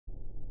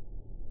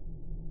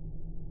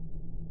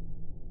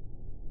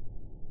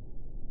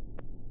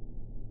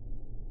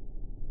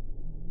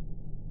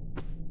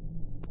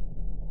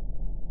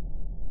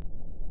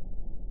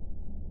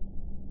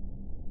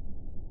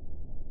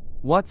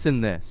What's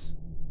in this?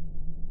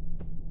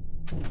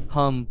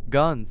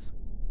 Guns.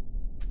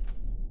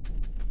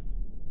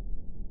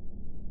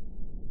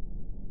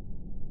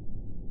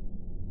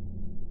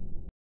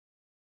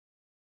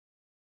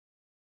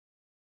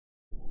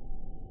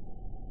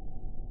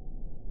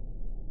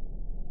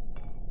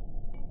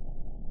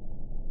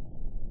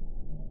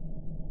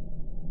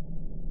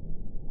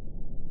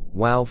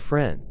 Wow,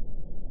 friend.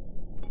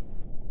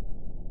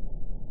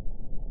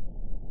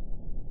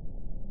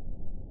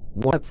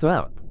 What's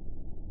up?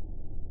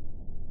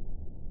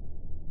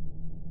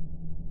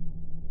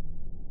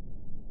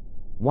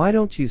 Why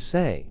don't you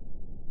say?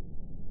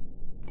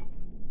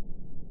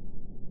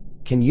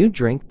 Can you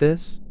drink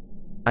this?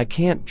 I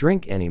can't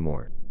drink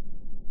anymore.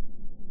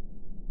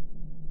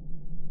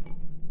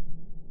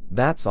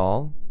 That's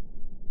all?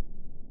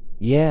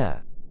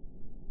 Yeah.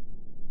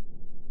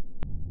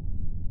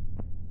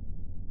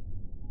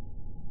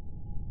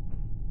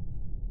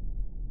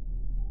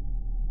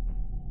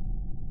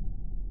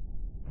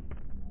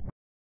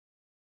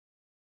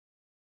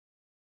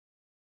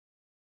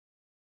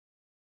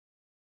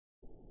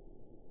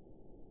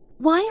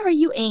 Why are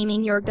you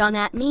aiming your gun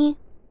at me?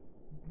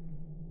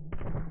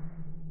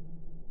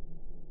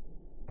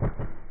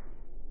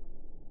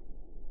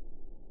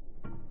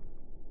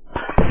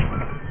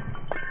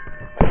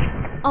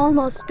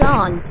 Almost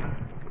gone.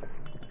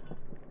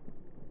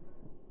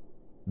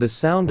 The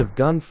sound of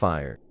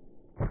gunfire.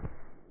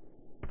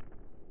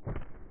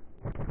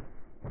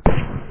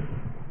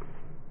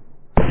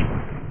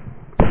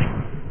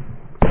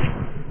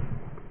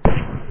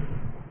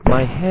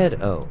 My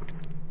head, oh.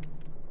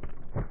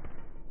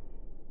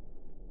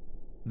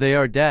 They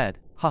are dead,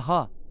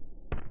 haha.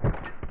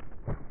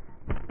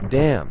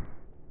 Damn.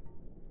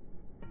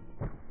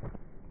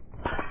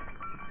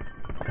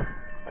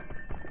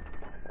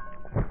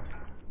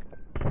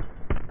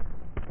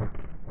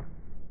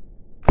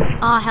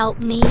 Help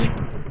me.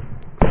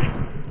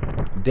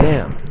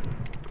 Damn.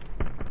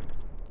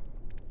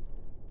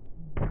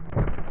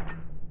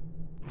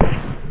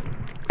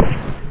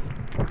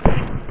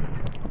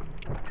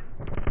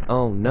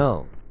 Oh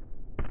no.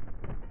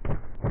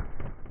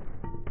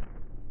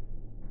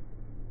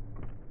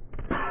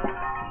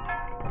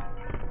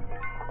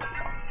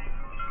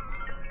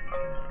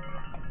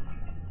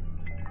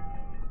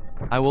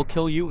 I will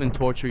kill you and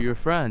torture your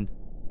friend.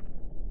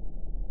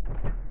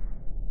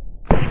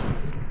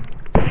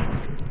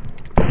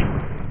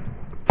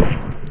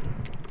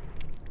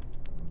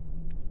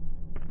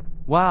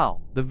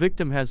 Wow, the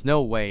victim has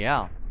no way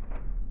out.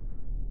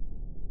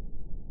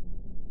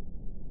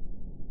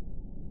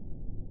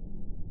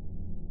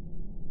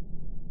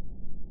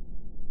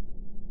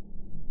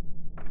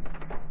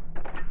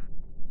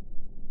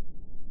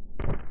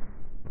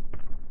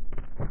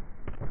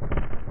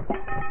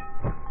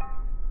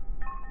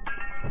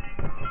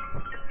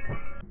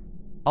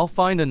 I'll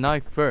find a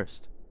knife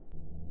first.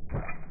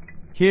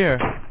 Here.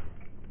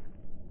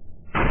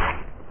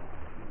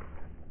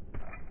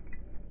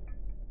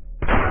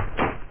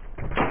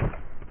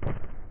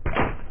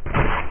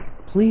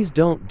 Please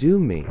don't do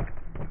me.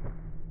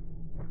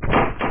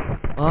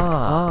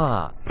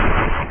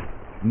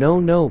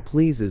 No,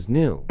 please is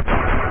new.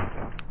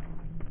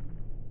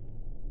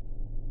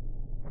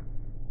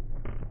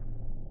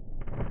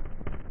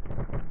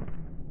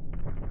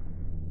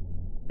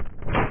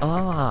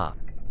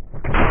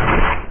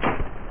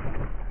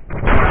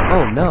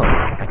 Oh no,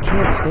 I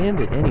can't stand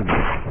it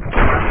anymore.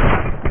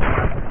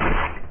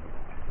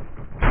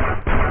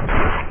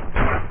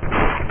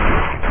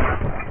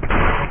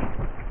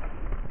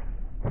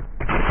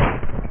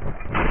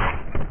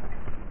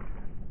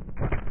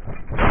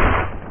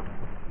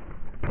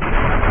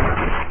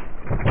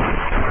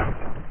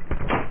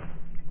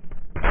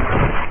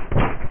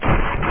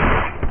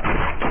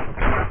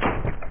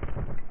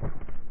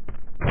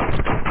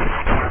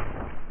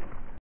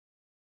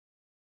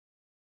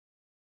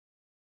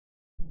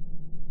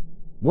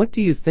 What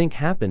do you think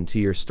happened to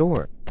your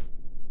store?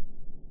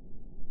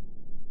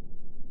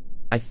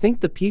 I think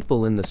the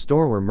people in the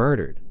store were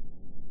murdered.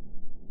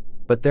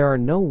 But there are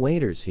no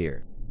waiters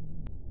here.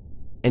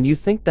 And you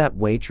think that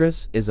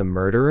waitress is a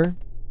murderer?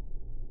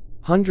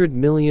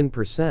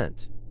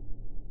 100,000,000%.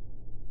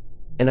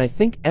 And I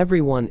think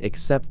everyone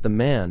except the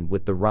man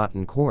with the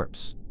rotten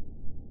corpse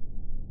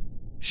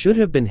should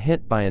have been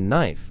hit by a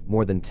knife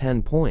more than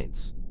 10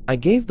 points. I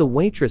gave the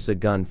waitress a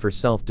gun for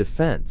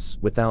self-defense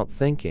without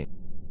thinking.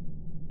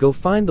 Go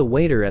find the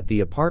waiter at the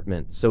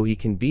apartment so he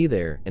can be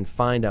there and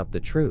find out the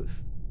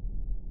truth.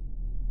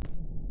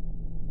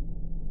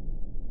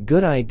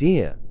 Good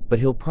idea, but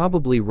he'll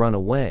probably run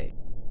away.